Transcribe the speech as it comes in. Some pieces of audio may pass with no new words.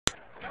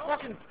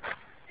fucking...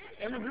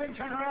 Everybody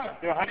turn around.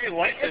 Yo, how do you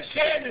like this?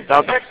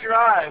 Down Protect your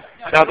eyes.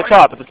 at the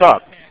top, at the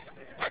top.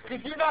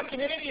 Because you're not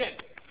Canadian.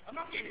 I'm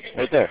not Canadian.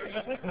 Right there.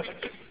 Right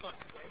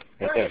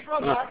Where are there. you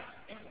from, Mark?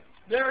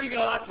 There you go,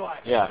 that's why.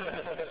 Yeah.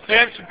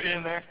 Sam should be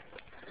in there.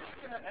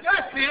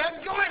 Yes,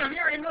 man, join him.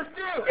 You're English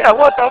too. Yeah,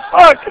 what the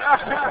fuck?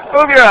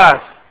 Move your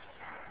ass.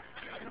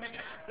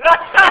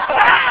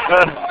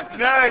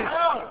 Nice.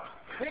 No.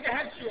 Take a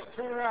head shield.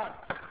 Turn around.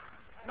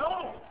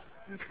 No.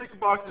 Just stick a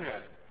box in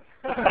it.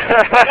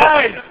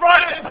 Nice.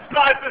 Run it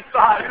side to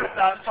side.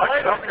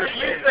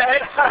 Use the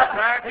head shot,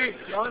 Mac. Hey,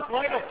 John,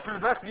 for the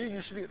best view,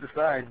 you should be at the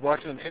side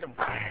watching them hit him.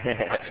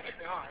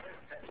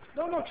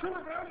 No, turn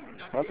around.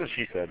 That's what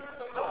she said.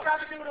 Don't try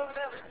to do it over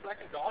there. Like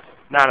a dog.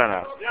 No.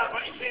 Yeah,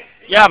 but you can't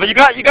see. Yeah, but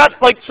you got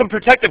like some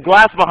protective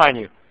glass behind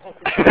you.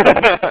 Okay,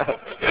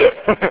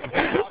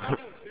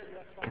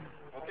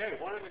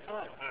 one at a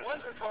time.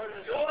 One's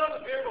retarded. Hold on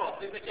the beer ball.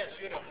 See if they can't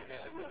shoot him.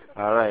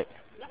 All right.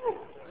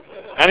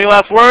 Any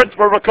last words?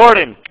 We're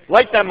recording.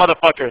 Like them,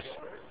 motherfuckers.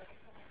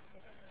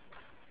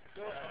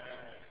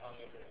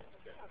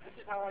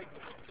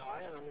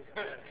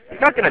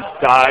 You're not gonna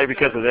die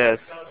because of this.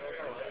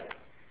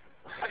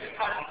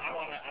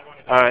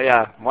 All right,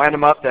 yeah. Wind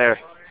them up there,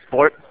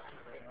 sport.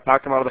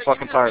 Knock them out of the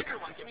fucking park.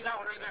 Give me that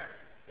one right there.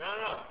 No.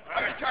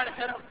 I'm going to try to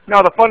hit him.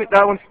 No,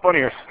 that one's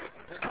funnier.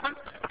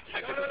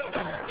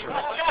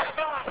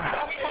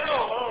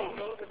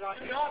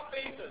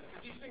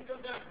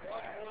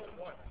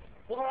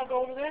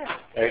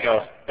 There you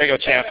go. There you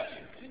go, champ.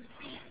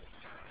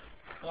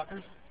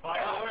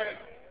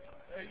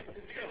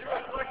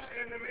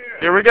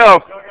 Here we go.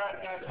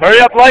 Hurry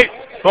up, light.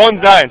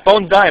 Phone's dying.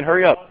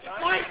 Hurry up.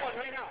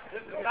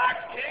 This is Max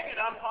King, and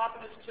I'm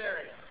popping his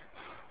cherry.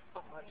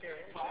 Pop my cherry.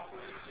 Pop his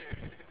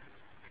cherry.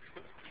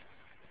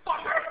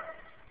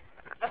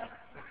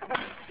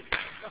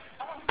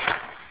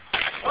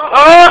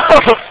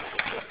 Oh!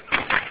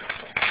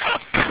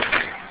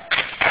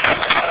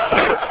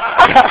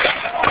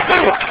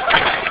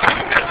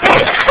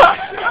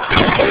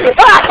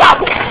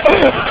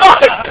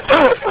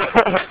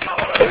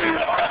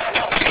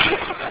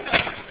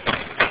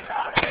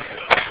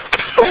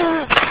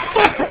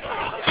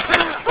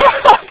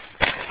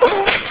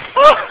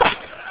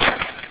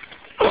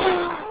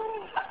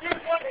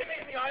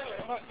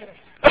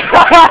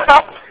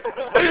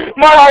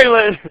 My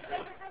eyelid!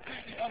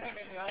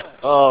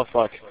 Oh,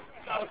 fuck.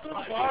 Oh,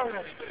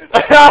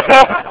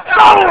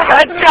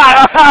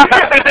 headshot!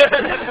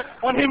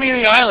 One hit me in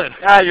the eyelid.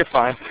 Ah, you're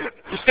fine.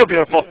 You're still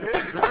beautiful.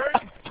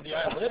 The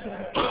eyelid?